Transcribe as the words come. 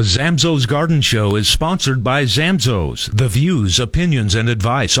Zamzows Garden Show is sponsored by Zamzows. The views, opinions, and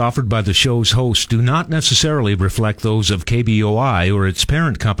advice offered by the show's hosts do not necessarily reflect those of KBOI or its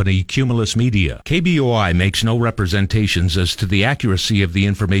parent company, Cumulus Media. KBOI makes no representations as to the accuracy of the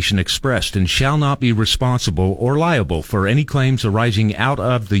information expressed and shall not be responsible or liable for any claims arising out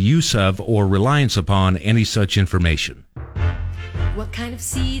of the use of or reliance upon any such information. What kind of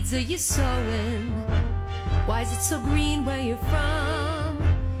seeds are you sowing? Why is it so green where you're from?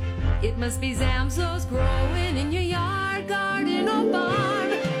 It must be Zamzows growing in your yard, garden, or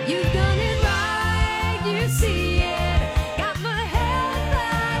barn. You've done it right, you see it. Got the help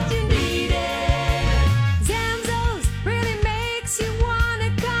that you needed. Zamzows really makes you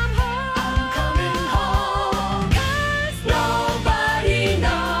wanna come home. I'm coming home, 'cause nobody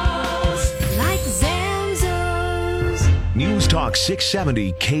knows like Zamzows. News Talk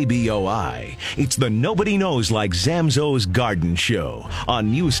 670 KBOI. It's the Nobody Knows Like Zamzows Garden Show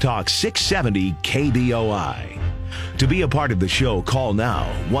on News Talk 670 KBOI. To be a part of the show, call now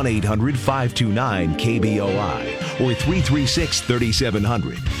 1-800-529-KBOI or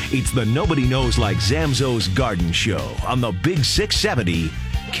 336-3700. It's the Nobody Knows Like Zamzows Garden Show on the Big 670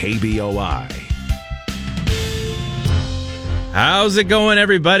 KBOI. How's it going,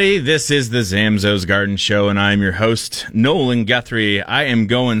 everybody? This is the Zamzows Garden Show, and I'm your host, Nolan Guthrie. I am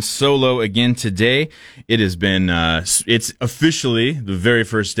going solo again today. It has been, it's officially the very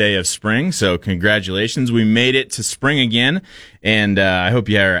first day of spring, so congratulations. We made it to spring again, and I hope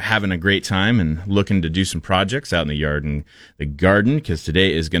you are having a great time and looking to do some projects out in the yard and the garden, because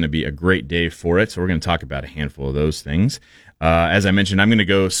today is going to be a great day for it, so we're going to talk about a handful of those things. As I mentioned, I'm going to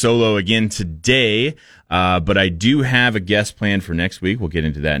go solo again today, but I do have a guest planned for next week. We'll get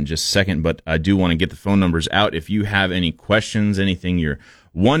into that in just a second, but I do want to get the phone numbers out. If you have any questions, anything you're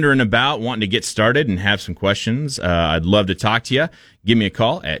wondering about, wanting to get started and have some questions, I'd love to talk to you. Give me a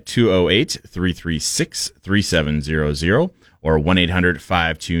call at 208-336-3700 or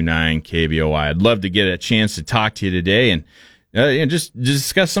 1-800-529-KBOI. I'd love to get a chance to talk to you today and just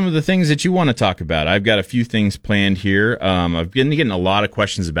discuss some of the things that you want to talk about. I've got a few things planned here. I've been getting a lot of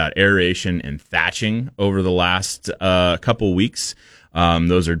questions about aeration and thatching over the last couple weeks.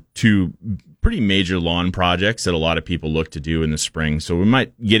 Those are two pretty major lawn projects that a lot of people look to do in the spring. So we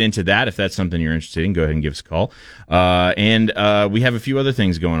might get into that. If that's something you're interested in, go ahead and give us a call. And we have a few other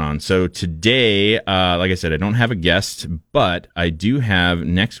things going on. So today, like I said, I don't have a guest, but I do have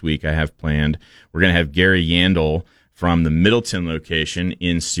next week, I have planned, we're going to have Gary Yandel from the Middleton location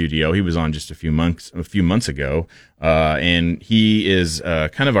in studio. He was on just a few months ago, and he is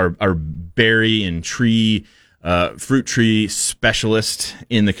kind of our berry and tree, fruit tree specialist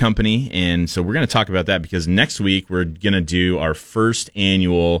in the company. And so we're going to talk about that because next week we're going to do our first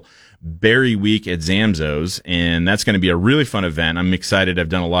annual Berry Week at Zamzows, and that's going to be a really fun event. I'm excited. I've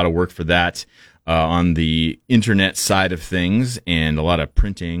done a lot of work for that on the internet side of things and a lot of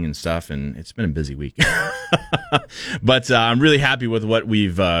printing and stuff, and it's been a busy week. But I'm really happy with what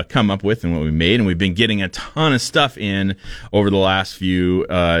we've come up with and what we made, and we've been getting a ton of stuff in over the last few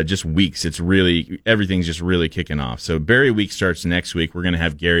just weeks. It's really, everything's just really kicking off. So Berry Week starts next week. We're going to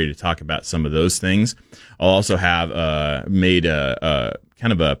have Gary to talk about some of those things. I'll also have made a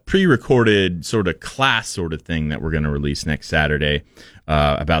kind of a pre-recorded sort of class sort of thing that we're going to release next Saturday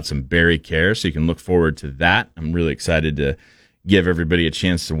about some berry care, so you can look forward to that. I'm really excited to give everybody a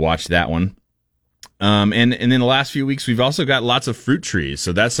chance to watch that one. And then the last few weeks, we've also got lots of fruit trees,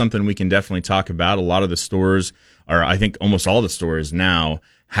 so that's something we can definitely talk about. A lot of the stores, or I think almost all the stores now,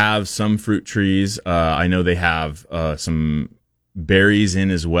 have some fruit trees. I know they have some berries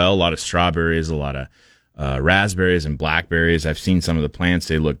in as well, a lot of strawberries, a lot of raspberries and blackberries. I've seen some of the plants.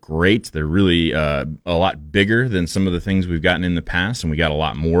 They look great. They're really a lot bigger than some of the things we've gotten in the past, and we got a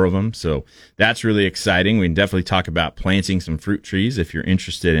lot more of them. So that's really exciting. We can definitely talk about planting some fruit trees if you're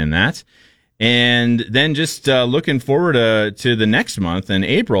interested in that. And then just looking forward to the next month. In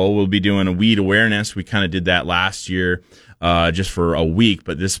April, we'll be doing a weed awareness. We kind of did that last year just for a week,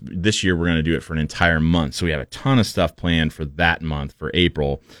 but this year we're going to do it for an entire month. So we have a ton of stuff planned for that month, for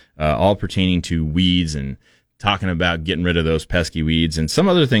April, all pertaining to weeds and talking about getting rid of those pesky weeds and some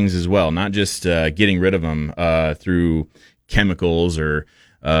other things as well, not just getting rid of them through chemicals or,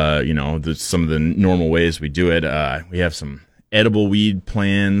 some of the normal ways we do it. We have some edible weed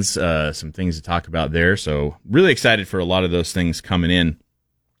plans, some things to talk about there. So really excited for a lot of those things coming in,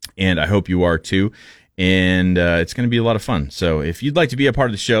 and I hope you are too. And it's going to be a lot of fun. So if you'd like to be a part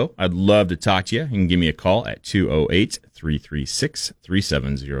of the show, I'd love to talk to you. You can give me a call at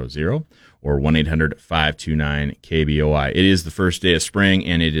 208-336-3700 or 1-800-529-KBOI. It is the first day of spring,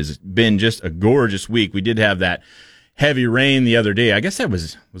 and it has been just a gorgeous week. We did have that heavy rain the other day. I guess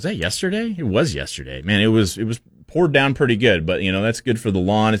was that yesterday? It was yesterday. Man, it was poured down pretty good, but that's good for the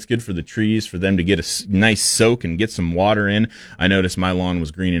lawn. It's good for the trees, for them to get a nice soak and get some water in. I noticed my lawn was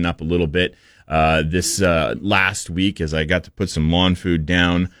greening up a little bit this last week as I got to put some lawn food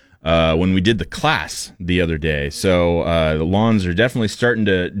down when we did the class the other day. So the lawns are definitely starting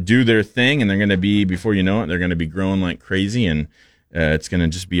to do their thing, and they're going to be, before you know it, they're going to be growing like crazy, and it's going to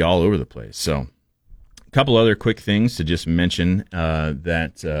just be all over the place. So a couple other quick things to just mention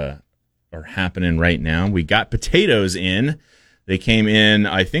that are happening right now. We got potatoes in. They came in,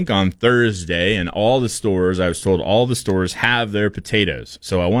 I think, on Thursday, and all the stores, I was told all the stores have their potatoes.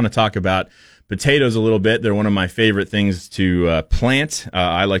 So I want to talk about potatoes a little bit. They're one of my favorite things to plant.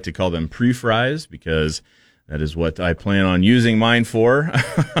 I like to call them pre-fries because that is what I plan on using mine for.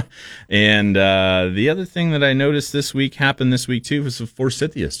 And the other thing that I noticed happened this week too, was the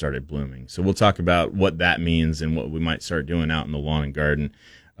forsythia started blooming. So we'll talk about what that means and what we might start doing out in the lawn and garden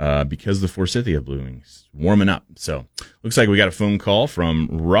because the forsythia blooming is warming up. So looks like we got a phone call from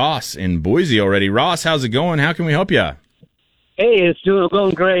Ross in Boise already. Ross, how's it going? How can we help you? Hey, it's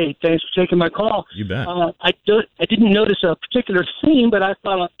going great. Thanks for taking my call. You bet. I didn't notice a particular theme, but I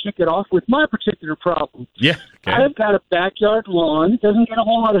thought I'd kick it off with my particular problem. Yeah. Okay. I've got a backyard lawn. It doesn't get a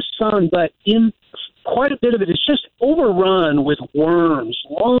whole lot of sun, but in quite a bit of it is just overrun with worms,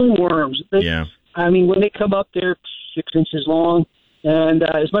 long worms. Yeah. I mean, when they come up, they're 6 inches long. And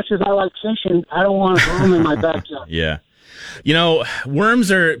as much as I like fishing, I don't want to throw them in my backyard. Yeah.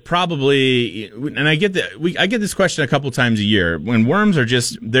 Worms are probably, and I get this question a couple times a year. When worms are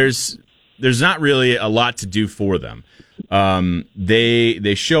just, there's not really a lot to do for them.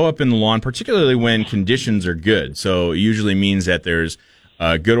 They show up in the lawn, particularly when conditions are good. So it usually means that there's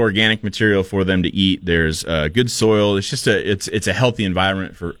good organic material for them to eat. There's good soil. It's just it's a healthy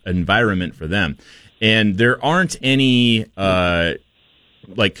environment for them. And there aren't any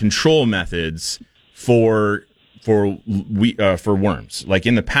control methods for worms. Like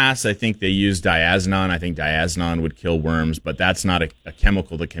in the past, I think they used diazinon. I think diazinon would kill worms, but that's not a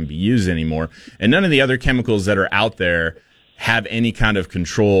chemical that can be used anymore. And none of the other chemicals that are out there have any kind of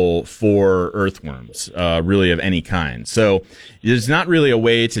control for earthworms, really of any kind. So there's not really a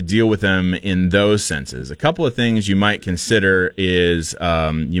way to deal with them in those senses. A couple of things you might consider is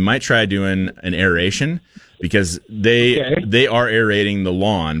you might try doing an aeration, because they are aerating the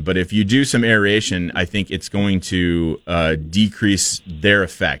lawn. But if you do some aeration, I think it's going to decrease their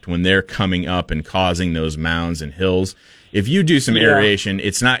effect when they're coming up and causing those mounds and hills. If you do some aeration,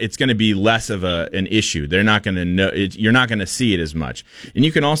 it's going to be less of an issue. They're not going to know you're not going to see it as much. And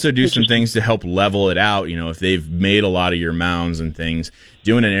you can also do some things to help level it out. If they've made a lot of your mounds and things,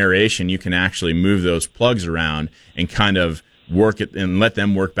 doing an aeration, you can actually move those plugs around and kind of work it and let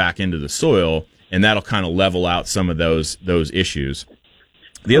them work back into the soil. And that'll kind of level out some of those issues.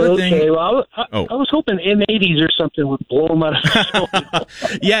 The other thing, well, I was hoping M80s or something would blow them out of the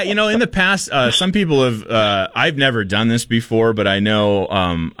soil. Yeah, in the past, some people have. I've never done this before, but I know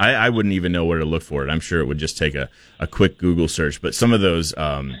I wouldn't even know where to look for it. I'm sure it would just take a quick Google search. But some of those,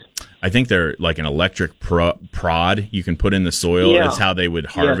 I think they're like an electric prod you can put in the soil. Yeah. Is how they would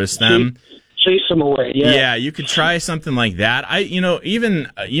harvest them. Chase them away. Yeah, you could try something like that.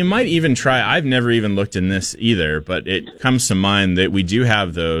 You might even try. I've never even looked in this either, but it comes to mind that we do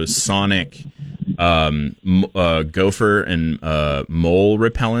have those sonic gopher and mole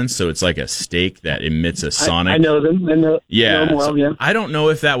repellents. So it's like a stake that emits a sonic. I know them. I know them well, yeah. I don't know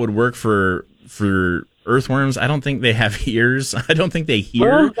if that would work for earthworms. I don't think they have ears. I don't think they hear.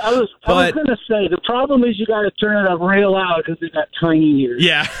 Well, I was going to say, the problem is you got to turn it up real loud because they got tiny ears.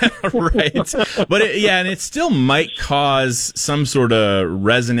 Yeah, right. But and it still might cause some sort of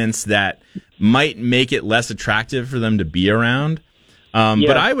resonance that might make it less attractive for them to be around.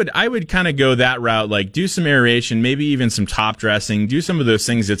 But I would kind of go that route, like do some aeration, maybe even some top dressing, do some of those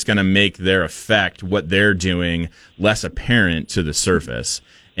things that's going to make their effect, what they're doing, less apparent to the surface,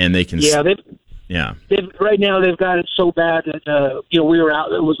 and they can. Yeah, right now they've got it so bad that we were out.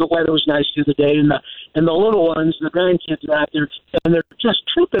 The weather was nice the other day, and the little ones, the grandkids are out there, and they're just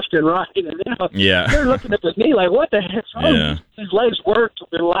troopist and riding. And they're looking up at me like, "What the heck's wrong?" Yeah. His legs worked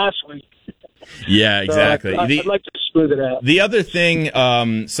last week. Yeah, exactly. So I'd like to smooth it out. The other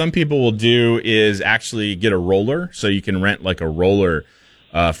thing some people will do is actually get a roller, so you can rent like a roller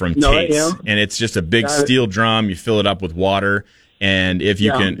from Tate's, and it's just a big steel drum. You fill it up with water. And if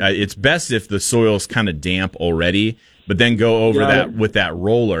you can, it's best if the soil's kind of damp already, but then go over that with that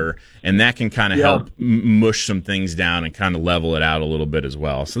roller, and that can kind of help mush some things down and kind of level it out a little bit as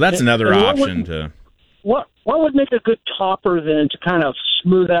well. So that's another option What would make a good topper then to kind of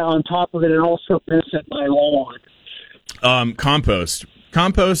smooth out on top of it and also benefit my lawn? Compost.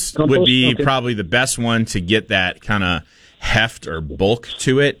 Compost would be probably the best one to get that kind of heft or bulk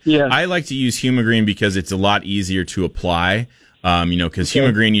to it. Yeah. I like to use Humigreen because it's a lot easier to apply. Because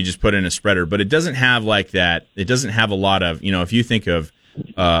Humigreen you just put in a spreader, but it doesn't have like that. It doesn't have a lot of, if you think of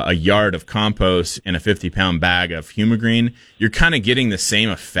a yard of compost and a 50-pound bag of Humigreen, you're kind of getting the same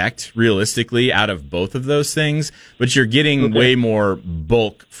effect realistically out of both of those things, but you're getting way more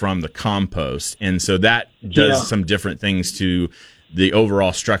bulk from the compost. And so that does some different things to the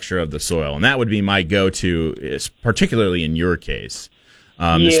overall structure of the soil. And that would be my go-to, particularly in your case,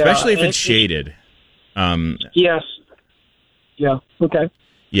 especially if it's shaded. Yes. Yeah. Okay.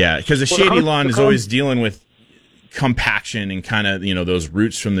 Yeah, because a shady lawn is always dealing with compaction and kind of, those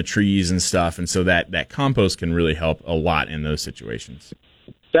roots from the trees and stuff. And so that compost can really help a lot in those situations.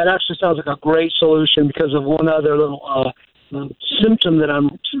 That actually sounds like a great solution, because of one other little symptom that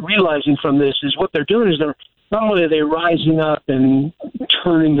I'm realizing from this is what they're doing is they're not only are they rising up and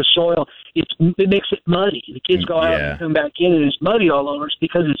turning the soil, it makes it muddy. The kids go out and come back in and it's muddy all over. It's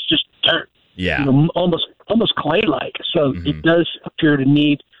because it's just dirt. Yeah. Almost clay-like. So it does appear to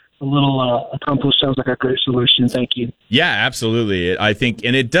need a little compost. Sounds like a great solution. Thank you. Yeah, absolutely. I think,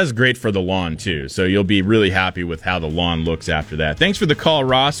 and it does great for the lawn too. So you'll be really happy with how the lawn looks after that. Thanks for the call,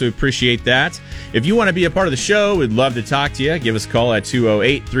 Ross. We appreciate that. If you want to be a part of the show, we'd love to talk to you. Give us a call at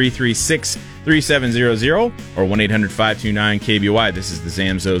 208-336-3700 or 1-800-529-KBOI. This is the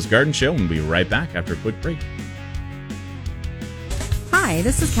Zamzows Garden Show. We'll be right back after a quick break. Hi,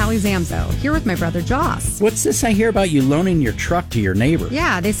 this is Callie Zamzo, here with my brother Joss. What's this I hear about you loaning your truck to your neighbor?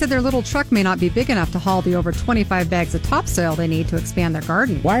 Yeah, they said their little truck may not be big enough to haul the over 25 bags of topsoil they need to expand their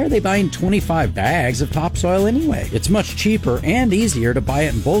garden. Why are they buying 25 bags of topsoil anyway? It's much cheaper and easier to buy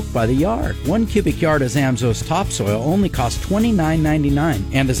it in bulk by the yard. 1 cubic yard of Zamzows topsoil only costs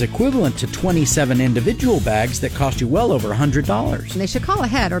 $29.99 and is equivalent to 27 individual bags that cost you well over $100. And they should call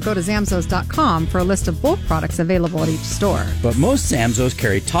ahead or go to Zamzows.com for a list of bulk products available at each store. But most Zamzows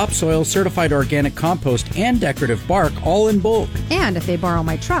carry topsoil, certified organic compost, and decorative bark all in bulk. And if they borrow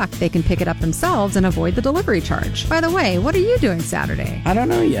my truck, they can pick it up themselves and avoid the delivery charge. By the way, what are you doing Saturday? I don't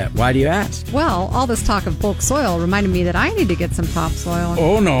know yet. Why do you ask? Well, all this talk of bulk soil reminded me that I need to get some topsoil.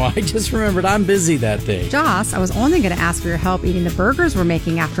 Oh no, I just remembered I'm busy that day. Joss, I was only going to ask for your help eating the burgers we're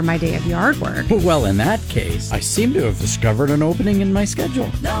making after my day of yard work. Well, in that case, I seem to have discovered an opening in my schedule.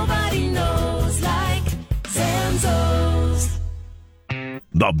 Nobody knows like Zamzows.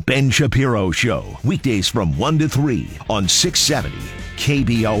 The Ben Shapiro Show, weekdays from 1 to 3 on 670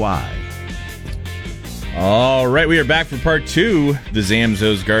 KBOI. All right, we are back for part 2, the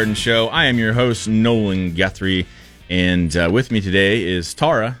Zamzows Garden Show. I am your host, Nolan Guthrie, and with me today is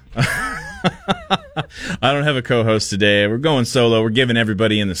Tara. I don't have a co-host today. We're going solo. We're giving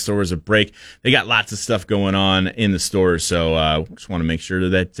everybody in the stores a break. They got lots of stuff going on in the stores, so just want to make sure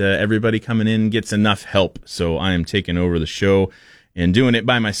that everybody coming in gets enough help. So I am taking over the show and doing it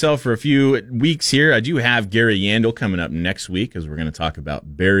by myself for a few weeks here. I do have Gary Yandel coming up next week, as we're going to talk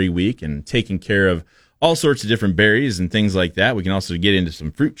about Berry Week and taking care of all sorts of different berries and things like that. We can also get into some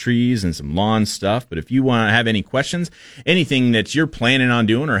fruit trees and some lawn stuff. But if you want to have any questions, anything that you're planning on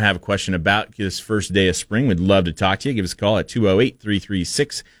doing or have a question about this first day of spring, we'd love to talk to you. Give us a call at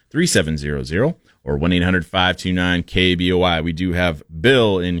 208-336-3700 or 1-800-529-KBOI. We do have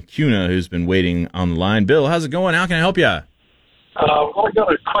Bill in Kuna who's been waiting on the line. Bill, how's it going? How can I help you? Well, I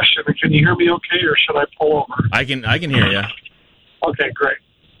got a question. Can you hear me okay, or should I pull over? I can hear you. Okay, great.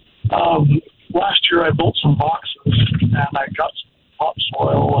 Last year I built some boxes, and I got some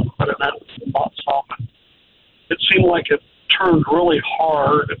topsoil and put it in, bought some. And it seemed like it turned really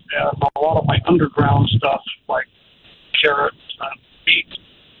hard, and a lot of my underground stuff, like carrots and beets,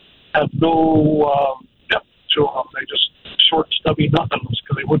 had no depth to them. They just short, stubby nothings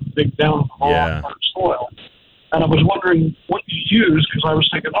because they wouldn't dig down in the hard soil. And I was wondering what you use, because I was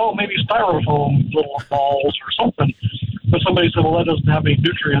thinking, maybe styrofoam little balls or something. But somebody said, well, that doesn't have any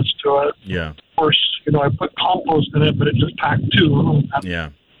nutrients to it. Yeah. Of course, I put compost in it, but it just packed 2.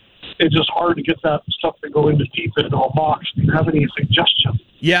 Yeah. It's just hard to get that stuff to go into deep into a box. Do you have any suggestions?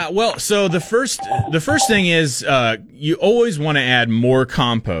 Yeah, well, so the first thing is you always want to add more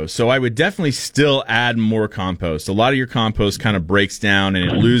compost. So I would definitely still add more compost. A lot of your compost kind of breaks down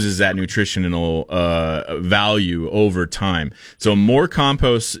and it loses that nutritional value over time. So more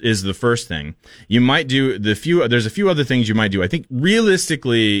compost is the first thing. You might do there's a few other things you might do. I think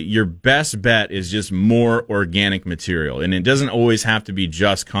realistically your best bet is just more organic material, and it doesn't always have to be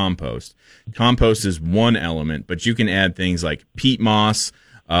just compost. Compost is one element, but you can add things like peat moss.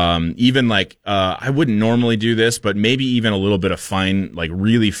 Even like, I wouldn't normally do this, but maybe even a little bit of fine, like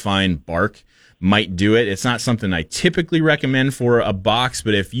really fine bark might do it. It's not something I typically recommend for a box,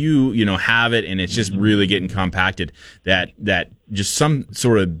 but if you have it and it's just really getting compacted, that just some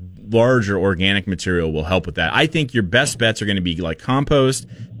sort of larger organic material will help with that. I think your best bets are going to be like compost,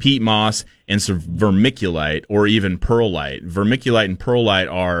 peat moss, and some vermiculite or even perlite. Vermiculite and perlite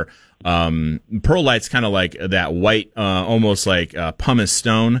are perlite's kind of like that white, almost like pumice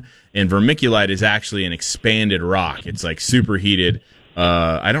stone, and vermiculite is actually an expanded rock. It's like superheated.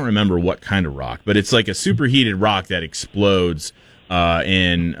 I don't remember what kind of rock, but it's like a superheated rock that explodes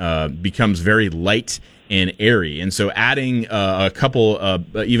and becomes very light and airy. And so adding a couple,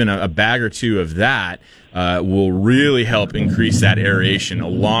 even a bag or two of that will really help increase that aeration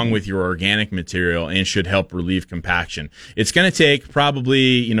along with your organic material and should help relieve compaction. It's going to take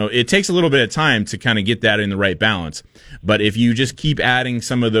probably, it takes a little bit of time to kind of get that in the right balance. But if you just keep adding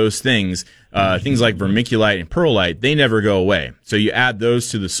some of those things like vermiculite and perlite, they never go away. So you add those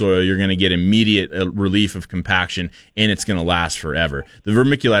to the soil, you're going to get immediate relief of compaction, and it's going to last forever. The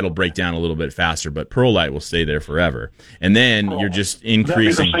vermiculite will break down a little bit faster, but perlite will stay there forever. And then you're just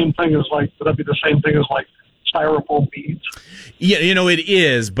increasing. Would that be the same thing as like styrofoam beads? Yeah, it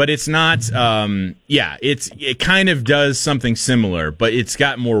is, but it's not. It kind of does something similar, but it's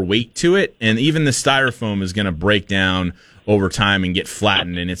got more weight to it, and even the styrofoam is going to break down over time and get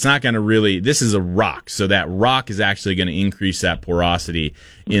flattened, and it's not going to really. This is a rock, so that rock is actually going to increase that porosity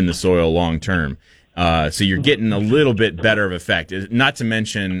in the soil long term. So you're getting a little bit better of effect. Not to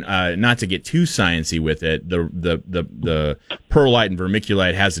mention, not to get too sciencey with it, the perlite and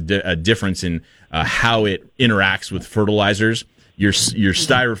vermiculite has a difference in how it interacts with fertilizers. Your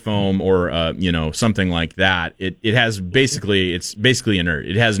styrofoam or something like that, it's basically inert.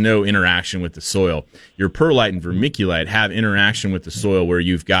 It has no interaction with the soil. Your perlite and vermiculite have interaction with the soil where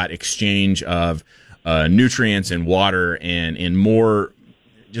you've got exchange of nutrients and water and more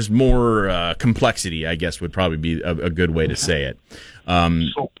complexity, I guess would probably be a good way to say it.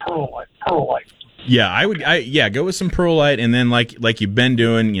 So perlite. Yeah, go with some perlite, and then like you've been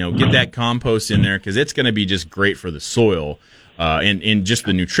doing, get that compost in there because it's going to be just great for the soil and just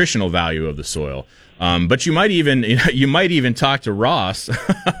the nutritional value of the soil. But you might even talk to Ross,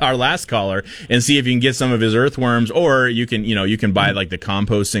 our last caller, and see if you can get some of his earthworms, or you can buy like the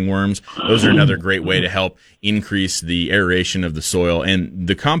composting worms. Those are another great way to help increase the aeration of the soil, and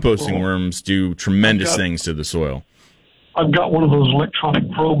the composting worms do tremendous things to the soil. I've got one of those electronic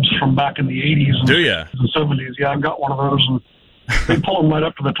probes from back in the 80s. Do you? The 70s. Yeah, I've got one of those, and they pull them right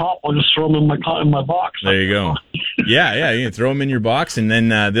up to the top. I'll just throw them in my box. There you go. Yeah, you can throw them in your box, and then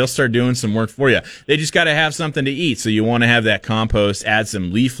they'll start doing some work for you. They just got to have something to eat, so you want to have that compost. Add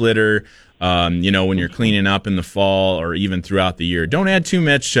some leaf litter, when you're cleaning up in the fall or even throughout the year. Don't add too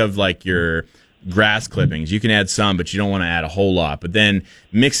much of like your grass clippings. You can add some, but you don't want to add a whole lot. But then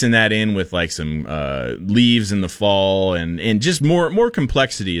mixing that in with like some leaves in the fall and just more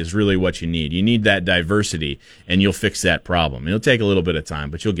complexity is really what you need. You need that diversity, and you'll fix that problem. It'll take a little bit of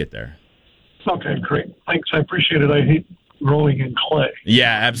time, but you'll get there. Okay, great. Thanks. I appreciate it. I hate growing in clay.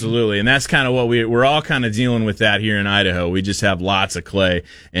 Yeah, absolutely. And that's kind of what we're all kind of dealing with that here in Idaho. We just have lots of clay.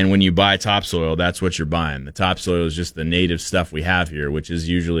 And when you buy topsoil, that's what you're buying. The topsoil is just the native stuff we have here, which is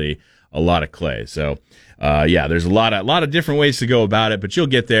usually a lot of clay. So, there's a lot of different ways to go about it, but you'll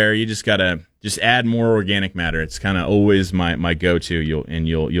get there. You just gotta add more organic matter. It's kind of always my go-to.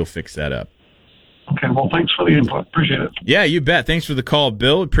 You'll fix that up. Okay, well, thanks for the input. Appreciate it. Yeah, you bet. Thanks for the call,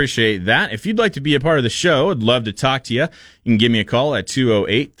 Bill. Appreciate that. If you'd like to be a part of the show, I'd love to talk to you. You can give me a call at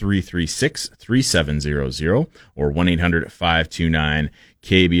 208-336-3700 or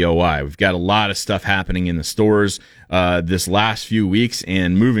 1-800-529-KBOI. We've got a lot of stuff happening in the stores this last few weeks,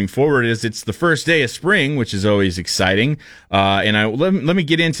 and moving forward it's the first day of spring, which is always exciting. And let me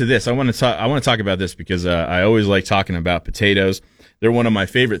get into this. I want to talk about this because I always like talking about potatoes. They're one of my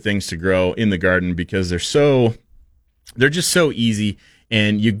favorite things to grow in the garden because they're just so easy,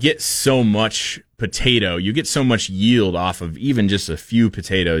 and you get so much potato. You get so much yield off of even just a few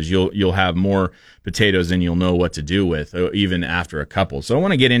potatoes. You'll have more potatoes than you'll know what to do with, even after a couple. So I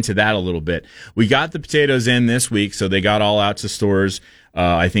want to get into that a little bit. We got the potatoes in this week, so they got all out to stores.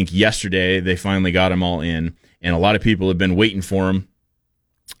 I think yesterday they finally got them all in, and a lot of people have been waiting for them.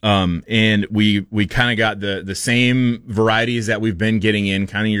 And we kind of got the same varieties that we've been getting in,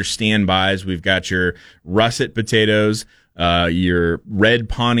 kind of your standbys. We've got your russet potatoes, your red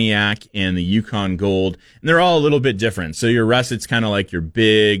Pontiac, and the Yukon Gold, and they're all a little bit different. So your russet's kind of like your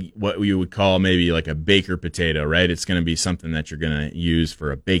big, what you would call maybe like a baker potato, right? It's going to be something that you're going to use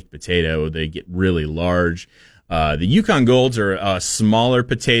for a baked potato. They get really large. The Yukon Golds are a smaller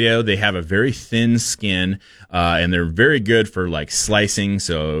potato. They have a very thin skin, and they're very good for like slicing.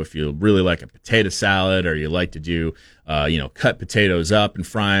 So if you really like a potato salad, or you like to do, cut potatoes up and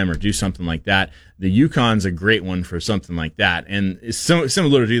fry them, or do something like that, the Yukon's a great one for something like that. And it's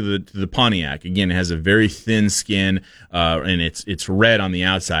similar to the Pontiac. Again, it has a very thin skin, and it's red on the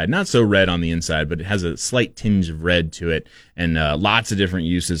outside, not so red on the inside, but it has a slight tinge of red to it, and lots of different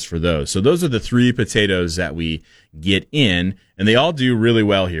uses for those. So those are the three potatoes that we get in, and they all do really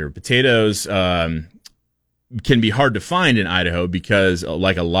well here. Potatoes can be hard to find in Idaho because,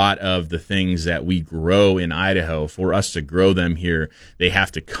 like a lot of the things that we grow in Idaho, for us to grow them here, they have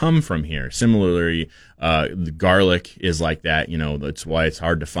to come from here. Similarly, the garlic is like that. That's why it's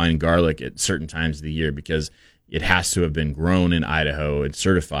hard to find garlic at certain times of the year, because it has to have been grown in Idaho and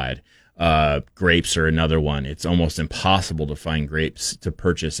certified. Grapes are another one. It's almost impossible to find grapes to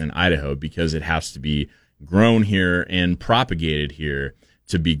purchase in Idaho because it has to be grown here and propagated here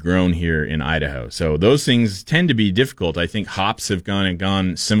to be grown here in Idaho. So those things tend to be difficult. I think hops have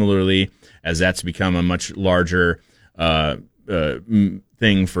gone similarly, as that's become a much larger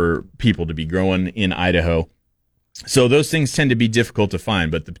thing for people to be growing in Idaho. So those things tend to be difficult to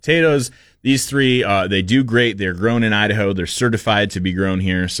find. But the potatoes, these three, they do great. They're grown in Idaho. They're certified to be grown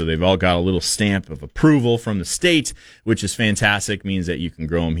here. So they've all got a little stamp of approval from the state, which is fantastic. Means that you can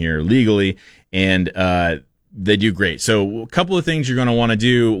grow them here legally. And they do great. So a couple of things you're going to want to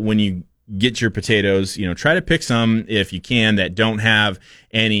do when you get your potatoes, try to pick some, if you can, that don't have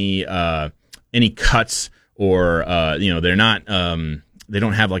any cuts, or they're not they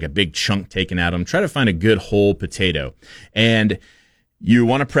don't have like a big chunk taken out of them. Try to find a good whole potato. And you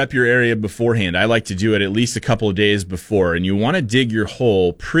want to prep your area beforehand. I like to do it at least a couple of days before, and you want to dig your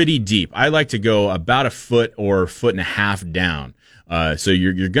hole pretty deep. I like to go about 1 foot or 1.5 feet down. So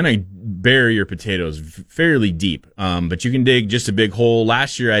you're going to bury your potatoes fairly deep, but you can dig just a big hole.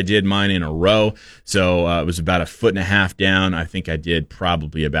 Last year I did mine in a row, so it was about 1.5 feet down. I think I did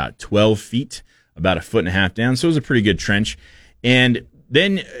probably about 12 feet, about 1.5 feet down, so it was a pretty good trench. And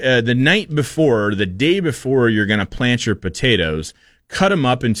then the night before, the day before you're going to plant your potatoes, cut them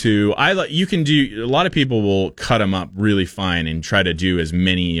up into, you can do, a lot of people will cut them up really fine and try to do as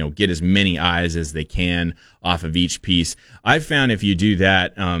many, get as many eyes as they can off of each piece. I've found if you do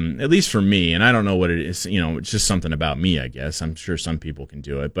that, at least for me, and I don't know what it is, it's just something about me, I guess. I'm sure some people can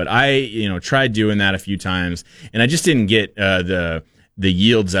do it, but I, tried doing that a few times, and I just didn't get the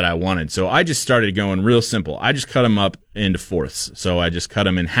yields that I wanted. So I just started going real simple. I just cut them up into fourths. So I just cut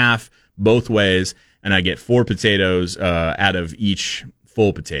them in half both ways, and I get 4 potatoes out of each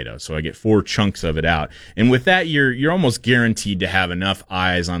full potato. So I get 4 chunks of it out. And with that, you're almost guaranteed to have enough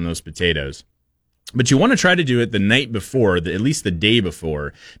eyes on those potatoes. But you want to try to do it the night before, at least the day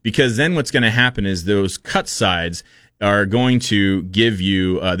before, because then what's going to happen is those cut sides are going to give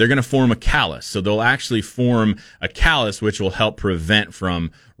you, they're going to form a callus. So they'll actually form a callus, which will help prevent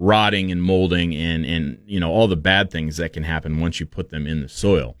from rotting and molding and all the bad things that can happen once you put them in the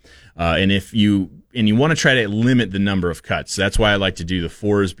soil. And you want to try to limit the number of cuts. That's why I like to do the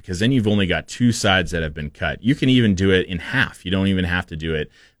 4s, because then you've only got 2 sides that have been cut. You can even do it in half. You don't even have to do it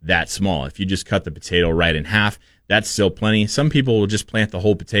that small. If you just cut the potato right in half, that's still plenty. Some people will just plant the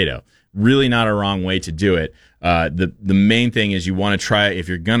whole potato. Really not a wrong way to do it. The main thing is you want to try, if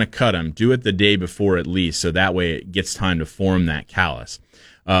you're going to cut them, do it the day before at least, so that way it gets time to form that callus.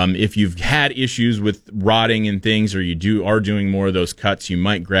 If you've had issues with rotting and things, or you are doing more of those cuts, you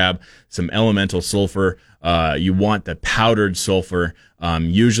might grab some elemental sulfur. You want the powdered sulfur.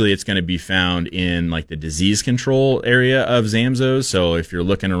 Usually it's going to be found in like the disease control area of Zamzows. So if you're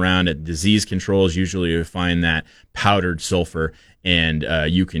looking around at disease controls, usually you'll find that powdered sulfur, and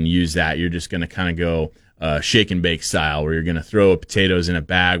you can use that. You're just going to kind of go shake and bake style, where you're going to throw potatoes in a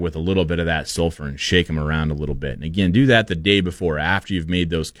bag with a little bit of that sulfur and shake them around a little bit. And again, do that the day before. After you've made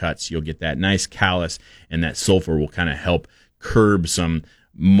those cuts, you'll get that nice callus, and that sulfur will kind of help curb some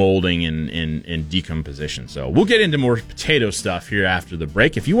molding and decomposition. So we'll get into more potato stuff here after the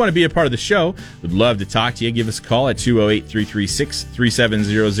break. If you want to be a part of the show, we'd love to talk to you. Give us a call at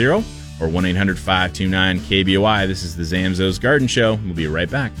 208-336-3700 or 1-800-529-KBOI. This is the Zamzows Garden Show. We'll be right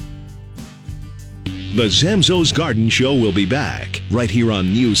back. The Zamzows Garden Show will be back right here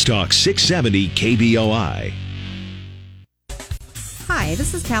on News Talk 670 KBOI. Hi,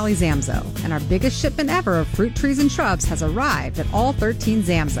 this is Callie Zamzow, and our biggest shipment ever of fruit trees and shrubs has arrived at all 13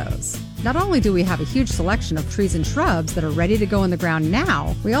 Zamzows. Not only do we have a huge selection of trees and shrubs that are ready to go in the ground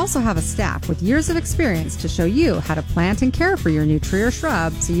now, we also have a staff with years of experience to show you how to plant and care for your new tree or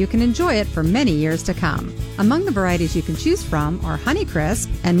shrub so you can enjoy it for many years to come. Among the varieties you can choose from are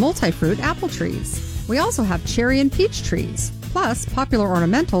Honeycrisp and multi-fruit apple trees. We also have cherry and peach trees, plus popular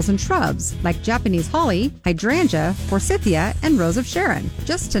ornamentals and shrubs like Japanese holly, hydrangea, forsythia, and rose of Sharon,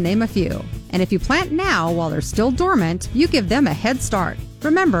 just to name a few. And if you plant now while they're still dormant, you give them a head start.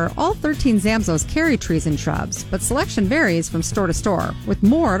 Remember, all 13 Zamzows carry trees and shrubs, but selection varies from store to store, with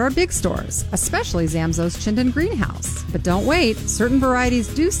more at our big stores, especially Zamzows Chinden Greenhouse. But don't wait, certain varieties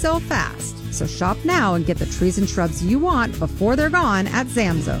do sell fast. So shop now and get the trees and shrubs you want before they're gone at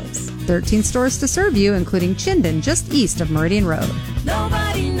Zamzows. 13 stores to serve you, including Chinden, just east of Meridian Road.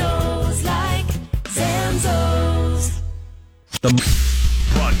 Nobody knows like Zamzows.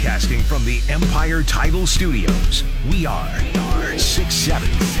 Broadcasting from the Empire Title Studios, we are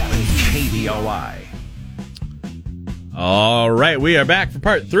 670 KBOI. All right, we are back for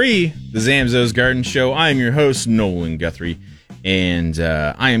part 3, the Zamzows Garden Show. I'm your host, Nolan Guthrie, and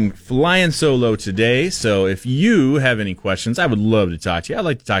I am flying solo today, so if you have any questions, I would love to talk to you. I'd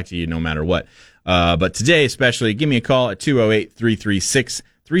like to talk to you no matter what. But today especially, give me a call at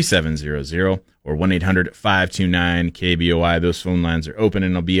 208-336-3700 or 1-800-529-KBOI. Those phone lines are open,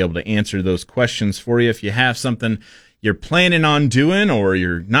 and I'll be able to answer those questions for you. If you have something you're planning on doing or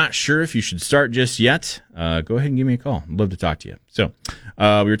you're not sure if you should start just yet, go ahead and give me a call. I'd love to talk to you. So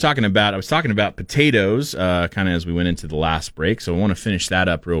I was talking about potatoes kind of as we went into the last break, so I want to finish that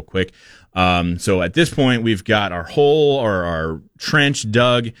up real quick. So at this point, we've got our hole or our trench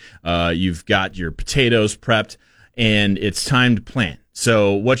dug. You've got your potatoes prepped, and it's time to plant.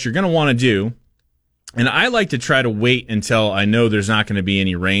 So what you're going to want to do, and I like to try to wait until I know there's not going to be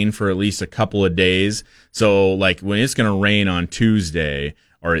any rain for at least a couple of days. So like when it's going to rain on Tuesday,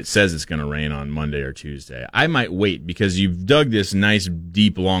 or it says it's going to rain on Monday or Tuesday, I might wait because you've dug this nice,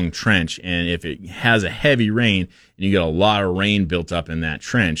 deep, long trench. And if it has a heavy rain and you get a lot of rain built up in that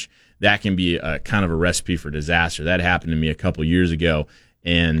trench, that can be a kind of a recipe for disaster. That happened to me a couple years ago,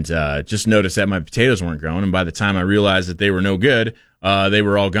 and just noticed that my potatoes weren't growing. And by the time I realized that they were no good, they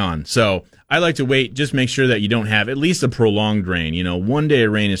were all gone. So I like to wait, just make sure that you don't have at least a prolonged rain. You know, one day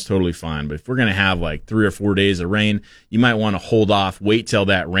of rain is totally fine, but if we're going to have like 3 or 4 days of rain, you might want to hold off, wait till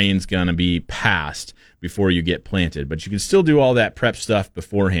that rain's going to be past before you get planted. But you can still do all that prep stuff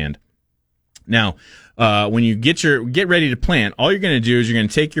beforehand. Now, when you get ready to plant, all you're going to do is you're going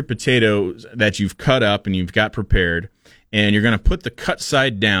to take your potatoes that you've cut up and you've got prepared, and you're going to put the cut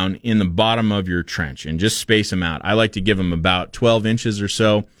side down in the bottom of your trench and just space them out. I like to give them about 12 inches or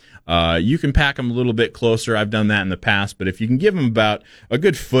so. You can pack them a little bit closer. I've done that in the past, but if you can give them about a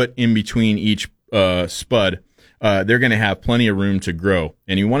good foot in between each spud, they're going to have plenty of room to grow.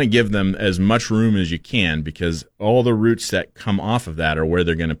 And you want to give them as much room as you can because all the roots that come off of that are where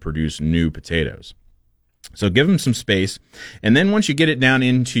they're going to produce new potatoes. So give them some space, and then once you get it down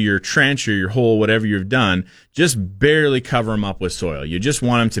into your trench or your hole, whatever you've done, just barely cover them up with soil. You just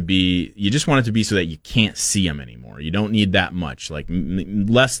want it to be so that you can't see them anymore. You don't need that much, like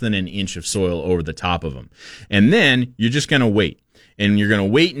less than an inch of soil over the top of them. And then you're just going to wait. And you're going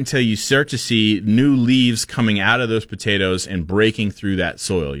to wait until you start to see new leaves coming out of those potatoes and breaking through that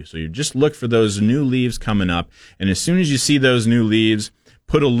soil. So you just look for those new leaves coming up, and as soon as you see those new leaves,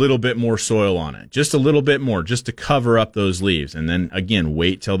 put a little bit more soil on it, just a little bit more, just to cover up those leaves. And then, again,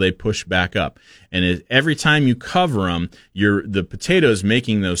 wait till they push back up. And every time you cover them, the potatoes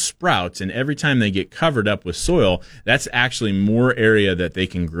making those sprouts, and every time they get covered up with soil, that's actually more area that they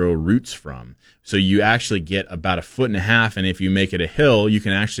can grow roots from. So you actually get about 1.5 feet, and if you make it a hill, you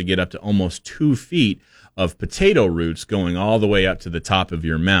can actually get up to almost 2 feet of potato roots going all the way up to the top of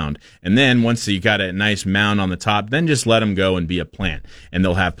your mound. And then once you got a nice mound on the top, then just let them go and be a plant. And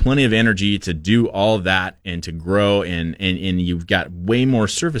they'll have plenty of energy to do all of that and to grow, and you've got way more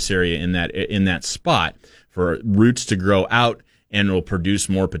surface area in that spot for roots to grow out, and will produce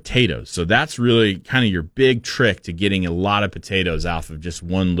more potatoes. So that's really kind of your big trick to getting a lot of potatoes off of just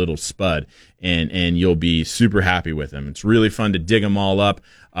one little spud, and you'll be super happy with them. It's really fun to dig them all up.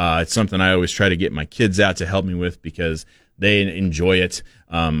 It's something I always try to get my kids out to help me with because they enjoy it.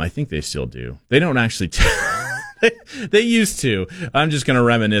 I think they still do. They don't actually they used to. I'm just going to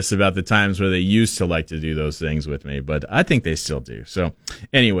reminisce about the times where they used to like to do those things with me, but I think they still do. So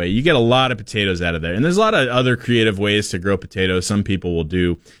anyway, you get a lot of potatoes out of there. And there's a lot of other creative ways to grow potatoes. Some people will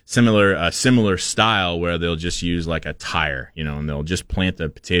do similar style where they'll just use like a tire, and they'll just plant the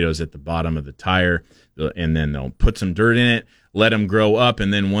potatoes at the bottom of the tire, and then they'll put some dirt in it, let them grow up,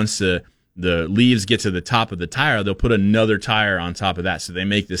 and then once the leaves get to the top of the tire, they'll put another tire on top of that. So they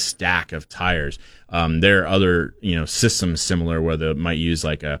make this stack of tires. There are other, systems similar where they might use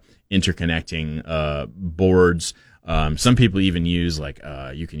like a interconnecting boards. Some people even use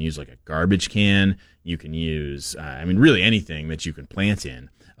you can use like a garbage can. you can use. Really anything that you can plant in.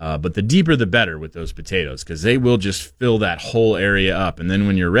 But the deeper the better with those potatoes, because they will just fill that whole area up. And then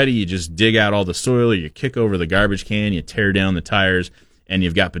when you're ready, you just dig out all the soil, you kick over the garbage can, you tear down the tires, and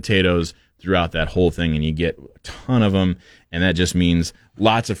you've got potatoes throughout that whole thing, and you get a ton of them. And that just means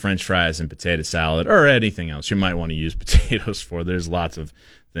lots of French fries and potato salad or anything else you might want to use potatoes for. There's lots of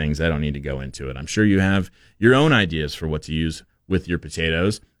things. I don't need to go into it. I'm sure you have your own ideas for what to use with your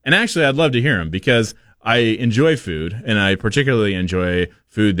potatoes. And actually, I'd love to hear them, because I enjoy food, and I particularly enjoy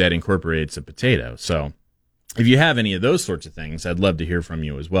food that incorporates a potato. So if you have any of those sorts of things, I'd love to hear from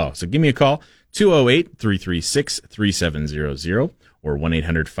you as well. So give me a call, 208-336-3700 or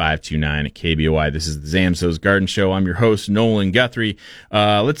 1-800-529-KBOI. This is the Zamzows Garden Show. I'm your host, Nolan Guthrie.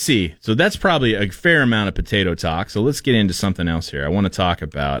 Let's see. So that's probably a fair amount of potato talk. So let's get into something else here. I want to talk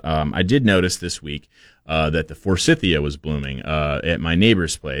about, I did notice this week that the forsythia was blooming at my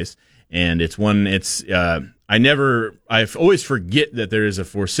neighbor's place. And I always forget that there is a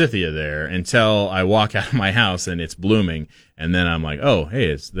forsythia there until I walk out of my house and it's blooming. And then I'm like, oh,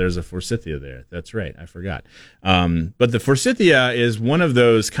 hey, there's a forsythia there. That's right. I forgot. But the forsythia is one of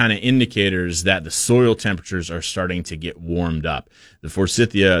those kind of indicators that the soil temperatures are starting to get warmed up. The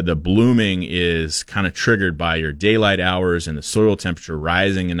forsythia, the blooming is kind of triggered by your daylight hours and the soil temperature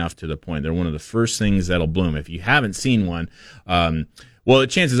rising enough to the point. They're one of the first things that'll bloom. If you haven't seen one, well, the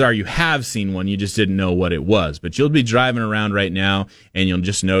chances are you have seen one, you just didn't know what it was. But you'll be driving around right now, and you'll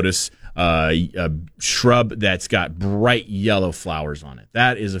just notice a shrub that's got bright yellow flowers on it.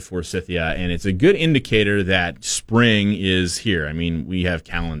 That is a forsythia, and it's a good indicator that spring is here. I mean, we have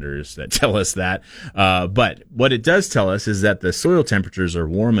calendars that tell us that. But what it does tell us is that the soil temperatures are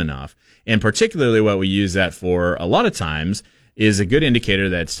warm enough, and particularly what we use that for a lot of times is a good indicator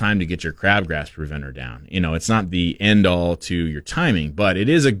that it's time to get your crabgrass preventer down. You know, it's not the end all to your timing, but it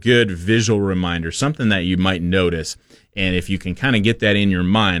is a good visual reminder, something that you might notice. And if you can kind of get that in your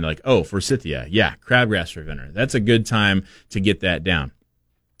mind, like, oh, forsythia, yeah, crabgrass preventer, that's a good time to get that down.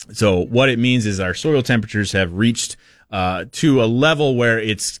 So what it means is our soil temperatures have reached to a level where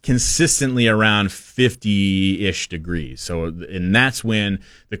it's consistently around 50-ish degrees. So, and that's when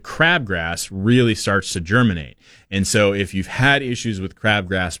the crabgrass really starts to germinate. And so if you've had issues with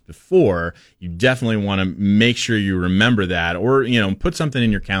crabgrass before, you definitely want to make sure you remember that, or, you know, put something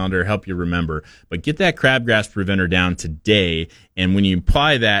in your calendar, help you remember. But get that crabgrass preventer down today. And when you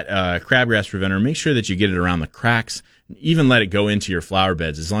apply that crabgrass preventer, make sure that you get it around the cracks. Even let it go into your flower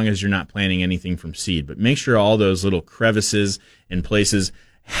beds, as long as you're not planting anything from seed. But make sure all those little crevices and places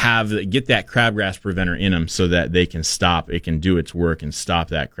get that crabgrass preventer in them, so that they can stop. It can do its work and stop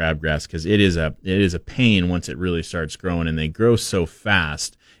that crabgrass, because it is a pain once it really starts growing, and they grow so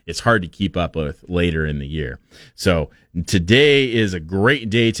fast it's hard to keep up with later in the year. So today is a great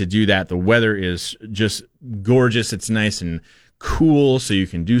day to do that. The weather is just gorgeous. It's nice and cool, so you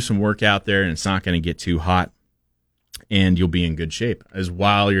can do some work out there, and it's not going to get too hot. And you'll be in good shape. As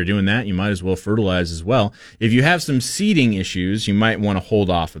while you're doing that, you might as well fertilize as well. If you have some seeding issues, you might want to hold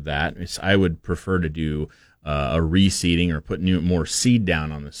off of that. I would prefer to do a reseeding or put more seed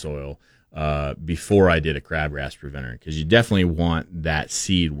down on the soil before I did a crabgrass preventer, because you definitely want that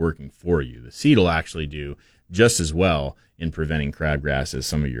seed working for you. The seed will actually do just as well in preventing crabgrass as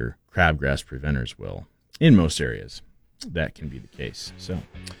some of your crabgrass preventers will in most areas. That can be the case. So,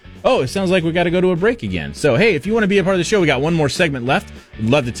 it sounds like we got to go to a break again. So, hey, if you want to be a part of the show, we got one more segment left. We'd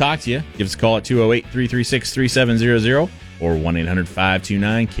love to talk to you. Give us a call at 208-336-3700 or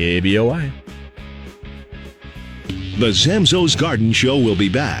 1-800-529-KBOI. The Zamzows Garden Show will be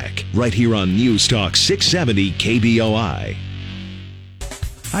back right here on News Talk 670 KBOI.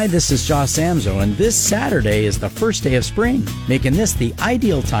 Hi, this is Josh Zamzo, and this Saturday is the first day of spring, making this the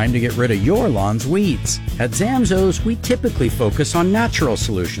ideal time to get rid of your lawn's weeds. At Zamzo's, we typically focus on natural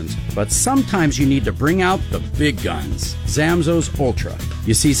solutions, but sometimes you need to bring out the big guns. Zamzo's Ultra.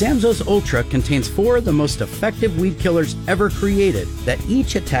 You see, Zamzo's Ultra contains 4 of the most effective weed killers ever created that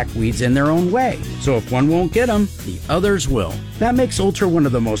each attack weeds in their own way. So if one won't get them, the others will. That makes Ultra one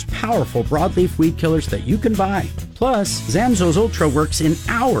of the most powerful broadleaf weed killers that you can buy. Plus, Zamzo's Ultra works in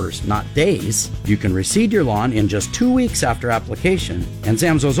hours, not days. You can reseed your lawn in just 2 weeks after application, and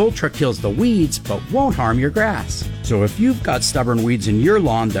Zamzo's Ultra kills the weeds but won't harm your grass. So if you've got stubborn weeds in your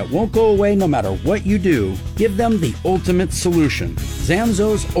lawn that won't go away no matter what you do, give them the ultimate solution.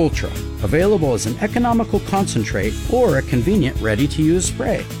 Zamzo's Ultra, available as an economical concentrate or a convenient ready-to-use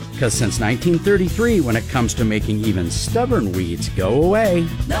spray. Because since 1933, when it comes to making even stubborn weeds go away,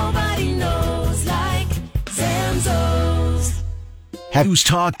 Nobody knows like Zamzows. News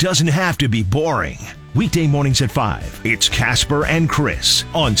Talk doesn't have to be boring. Weekday mornings at 5. It's Casper and Chris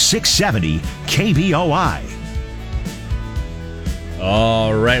on 670 KBOI.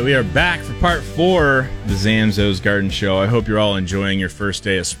 All right, we are back for part 4 of the Zamzows Garden Show. I hope you're all enjoying your first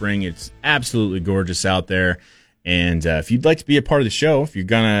day of spring. It's absolutely gorgeous out there. And if you'd like to be a part of the show, if you're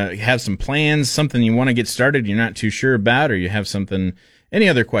going to have some plans, something you want to get started you're not too sure about, or you have any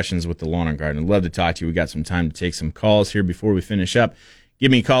other questions with the lawn and garden, I'd love to talk to you. We got some time to take some calls here before we finish up.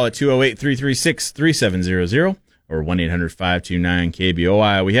 Give me a call at 208-336-3700 or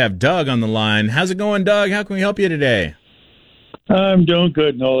 1-800-529-KBOI. We have Doug on the line. How's it going, Doug? How can we help you today? I'm doing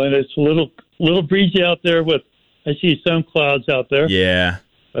good, Nolan. It's a little breezy out there. I see some clouds out there. Yeah,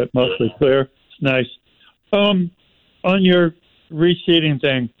 but mostly clear. It's nice. On your reseeding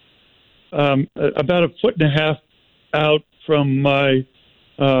thing, about 1.5 feet out from my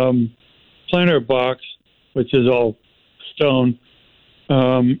planter box, which is all stone.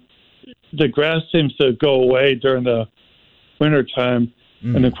 The grass seems to go away during the wintertime,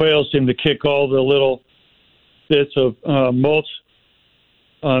 and the quails seem to kick all the little bits of mulch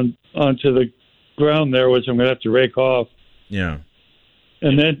onto the ground there, which I'm going to have to rake off. Yeah.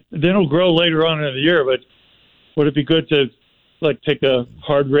 And then it'll grow later on in the year, but would it be good to take a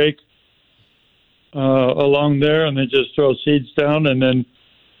hard rake along there and then just throw seeds down and then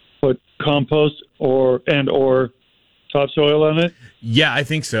put compost or topsoil on it? Yeah, I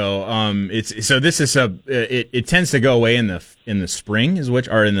think so. It tends to go away in the spring, in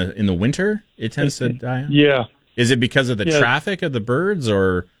the winter. It tends to die out? Yeah. Is it because of the traffic of the birds,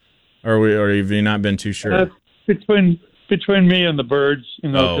 or have you not been too sure? Between me and the birds,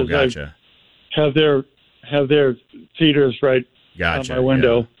 Oh, gotcha. I have their feeders right out my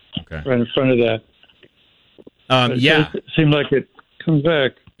window, okay, right in front of that. It seems like it comes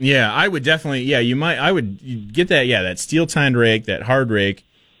back. Yeah, I would definitely. Yeah, I would get that. Yeah, that steel tined rake, that hard rake,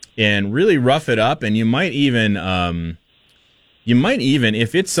 and really rough it up. And you might even,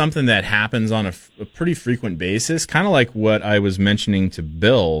 if it's something that happens on a pretty frequent basis, kind of like what I was mentioning to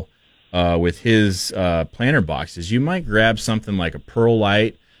Bill with his planter boxes, you might grab something like a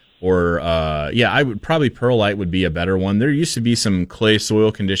Perlite, or Perlite would be a better one. There used to be some clay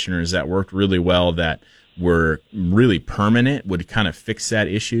soil conditioners that worked really well that were really permanent, would kind of fix that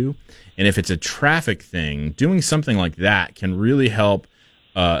issue. And if it's a traffic thing, doing something like that can really help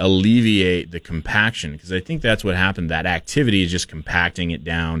alleviate the compaction, because I think that's what happened. That activity is just compacting it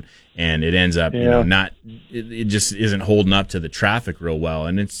down, and it ends up it just isn't holding up to the traffic real well,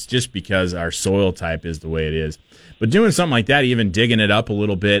 and it's just because our soil type is the way it is. But doing something like that, even digging it up a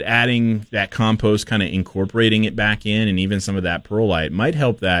little bit, adding that compost, kind of incorporating it back in, and even some of that perlite might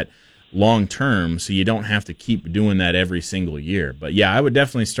help that long term, so you don't have to keep doing that every single year. But yeah, I would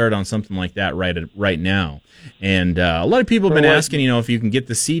definitely start on something like that right now. And a lot of people have been asking, if you can get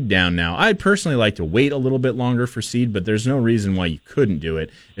the seed down now. I'd personally like to wait a little bit longer for seed, but there's no reason why you couldn't do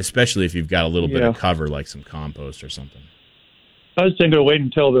it, especially if you've got a little bit of cover, like some compost or something. I was thinking of waiting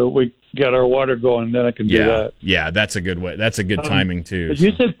until we got our water going, then I can do that. Yeah, that's a good way. That's a good timing too. But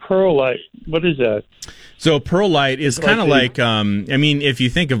you said perlite. What is that? So perlite is kind of like, if you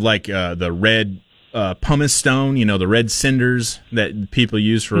think of like the red pumice stone, the red cinders that people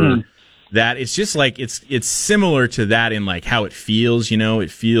use for that, it's just like it's similar to that in like how it feels.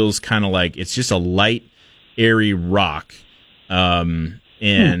 It feels kind of like it's just a light, airy rock, and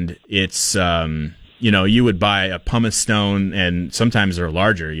it's you would buy a pumice stone, and sometimes they're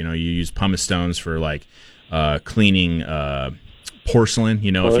larger. You use pumice stones for like cleaning porcelain.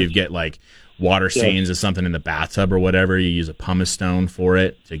 If you get like water stains or something in the bathtub or whatever, you use a pumice stone for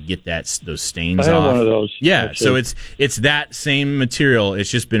it to get those stains off. I have one of those. Yeah, actually. So it's that same material.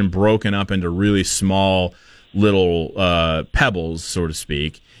 It's just been broken up into really small little pebbles, so to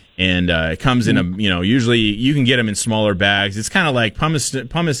speak. And it comes in usually you can get them in smaller bags. It's kind of like pumice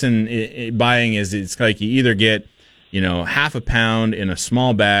in buying is, it's like you either get, half a pound in a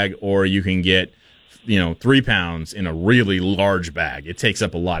small bag, or you can get, 3 pounds in a really large bag. It takes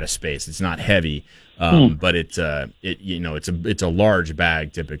up a lot of space. It's not heavy, but it's a large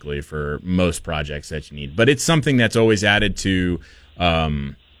bag typically for most projects that you need. But it's something that's always added to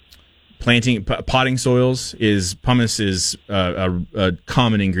potting soils. Pumice is a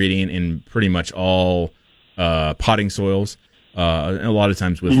common ingredient in pretty much all potting soils. A lot of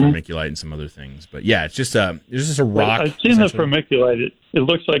times with vermiculite and some other things. But yeah, it's just a rock. I've seen the vermiculite. It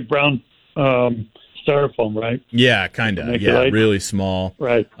looks like brown styrofoam, right? Yeah, kind of. Yeah, really small.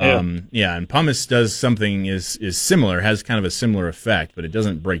 Right. Yeah. And pumice does something is similar, has kind of a similar effect, but it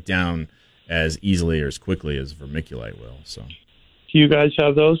doesn't break down as easily or as quickly as vermiculite will. So. Do you guys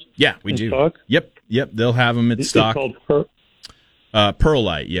have those? Yeah, we do. Stock? Yep. They'll have them in stock. It's called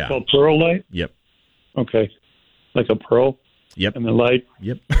perlite. Yeah. It's called perlite. Yep. Okay. Like a pro? Yep. And the light?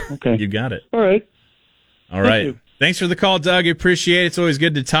 Yep. Okay. You got it. All right. All right. Thank you. Thanks for the call, Doug. Appreciate it. It's always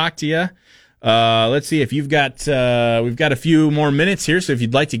good to talk to you. Let's see if you've got, we've got a few more minutes here. So if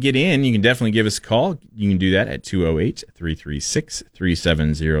you'd like to get in, you can definitely give us a call. You can do that at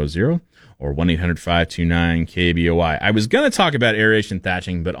 208-336-3700 or 1-800-529-KBOI. I was going to talk about aeration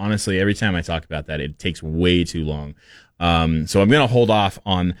thatching, but honestly, every time I talk about that, it takes way too long. So I'm going to hold off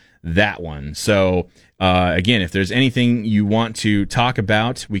on that one. So, again, if there's anything you want to talk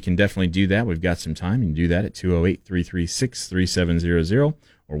about, we can definitely do that. We've got some time. You can do that at 208-336-3700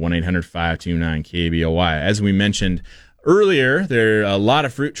 or 1-800-529-KBOI. As we mentioned earlier, there are a lot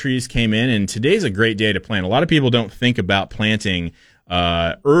of fruit trees came in, and today's a great day to plant. A lot of people don't think about planting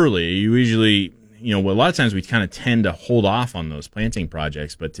early. You usually, a lot of times we kind of tend to hold off on those planting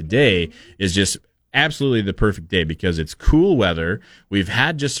projects, but today is just absolutely the perfect day because it's cool weather. We've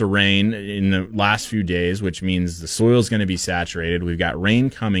had just a rain in the last few days, which means the soil is going to be saturated. We've got rain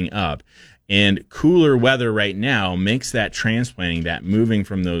coming up, and cooler weather right now makes that transplanting, that moving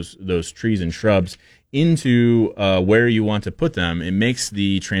from those trees and shrubs into where you want to put them, it makes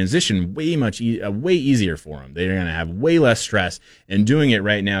the transition way easier for them. They're going to have way less stress, and doing it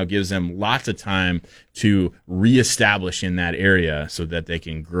right now gives them lots of time to reestablish in that area so that they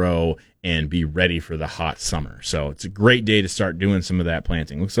can grow and be ready for the hot summer. So it's a great day to start doing some of that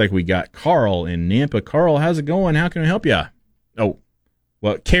planting. Looks like we got Carl in Nampa. Carl, how's it going? How can I help you? Oh,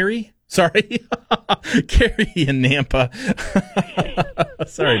 well, Carrie? Sorry. Carrie in Nampa.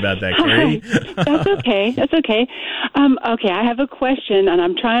 Sorry about that, Carrie. That's okay. That's okay. Okay, I have a question, and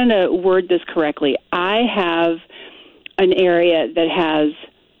I'm trying to word this correctly. I have an area that has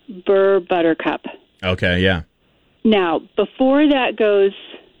Burr buttercup. Okay, yeah. Now, before that goes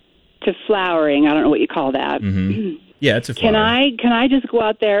to flowering, I don't know what you call that. Mm-hmm. Yeah, it's a flower. Can I just go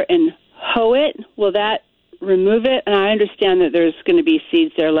out there and hoe it? Will that remove it? And I understand that there's going to be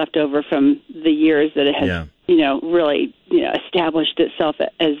seeds there left over from the years that it has, really, established itself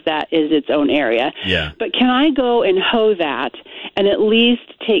as that is its own area. Yeah. But can I go and hoe that and at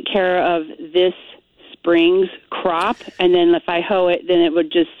least take care of this spring's crop? And then if I hoe it, then it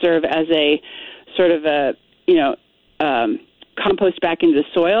would just serve as a sort of a, compost back into the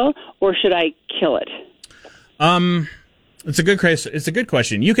soil, or should I kill it? It's a good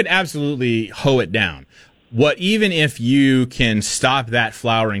question. You could absolutely hoe it down. Even if you can stop that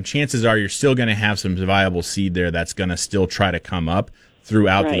flowering, chances are you're still going to have some viable seed there that's going to still try to come up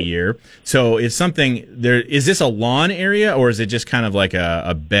throughout the year. So is is this a lawn area, or is it just kind of like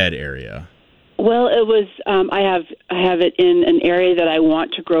a bed area? Well, it was. I have it in an area that I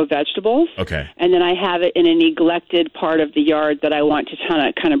want to grow vegetables. Okay. And then I have it in a neglected part of the yard that I want to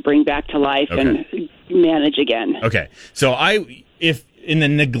kind of bring back to life and manage again. Okay. So if in the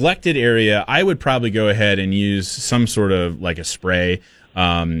neglected area, I would probably go ahead and use some sort of like a spray.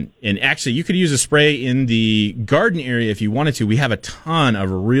 And actually, you could use a spray in the garden area if you wanted to. We have a ton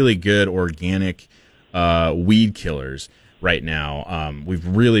of really good organic weed killers right now. We've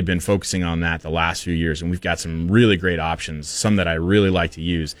really been focusing on that the last few years, and we've got some really great options, some that I really like to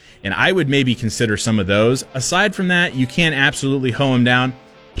use. And I would maybe consider some of those. Aside from that, you can absolutely hoe them down.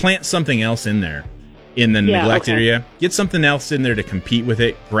 Plant something else in there in the neglected area. Get something else in there to compete with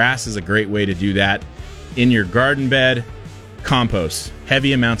it. Grass is a great way to do that. In your garden bed, compost.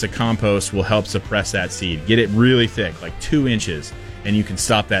 Heavy amounts of compost will help suppress that seed. Get it really thick, like 2 inches, and you can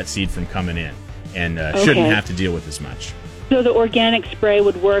stop that seed from coming in and shouldn't have to deal with as much. So the organic spray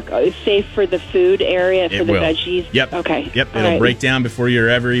would work safe for the food area, for the veggies? Yep. Okay. Yep. It'll break down before you're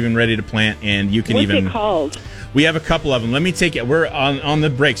ever even ready to plant, and you can What's it called? We have a couple of them. Let me take it. We're on the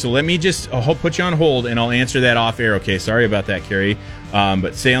break, so let me just put you on hold, and I'll answer that off air. Okay. Sorry about that, Carrie.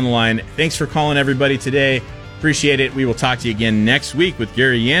 But stay on the line. Thanks for calling, everybody, today. Appreciate it. We will talk to you again next week with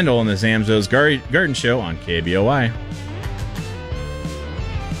Gary Yandel on the Zamzows Garden Show on KBOI.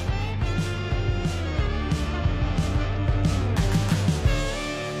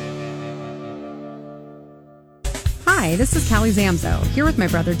 Hi, this is Callie Zamzo, here with my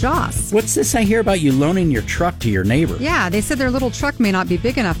brother Joss. What's this I hear about you loaning your truck to your neighbor? Yeah, they said their little truck may not be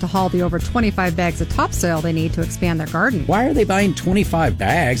big enough to haul the over 25 bags of topsoil they need to expand their garden. Why are they buying 25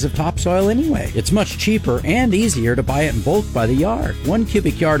 bags of topsoil anyway? It's much cheaper and easier to buy it in bulk by the yard. 1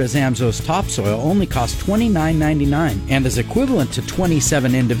 cubic yard of Zamzows topsoil only costs $29.99 and is equivalent to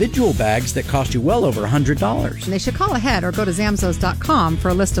 27 individual bags that cost you well over $100. And they should call ahead or go to Zamzows.com for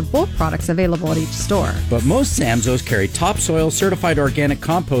a list of bulk products available at each store. But most Zamzows carry carry topsoil, certified organic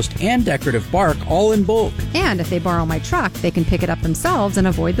compost, and decorative bark all in bulk. And if they borrow my truck, they can pick it up themselves and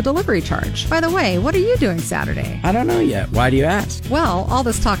avoid the delivery charge. By the way, what are you doing Saturday? I don't know yet. Why do you ask? Well, all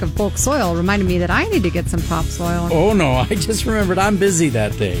this talk of bulk soil reminded me that I need to get some topsoil. Oh no, I just remembered I'm busy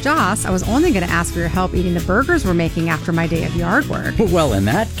that day. Joss, I was only going to ask for your help eating the burgers we're making after my day of yard work. Well, in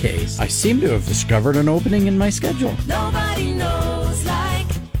that case, I seem to have discovered an opening in my schedule. Nobody knows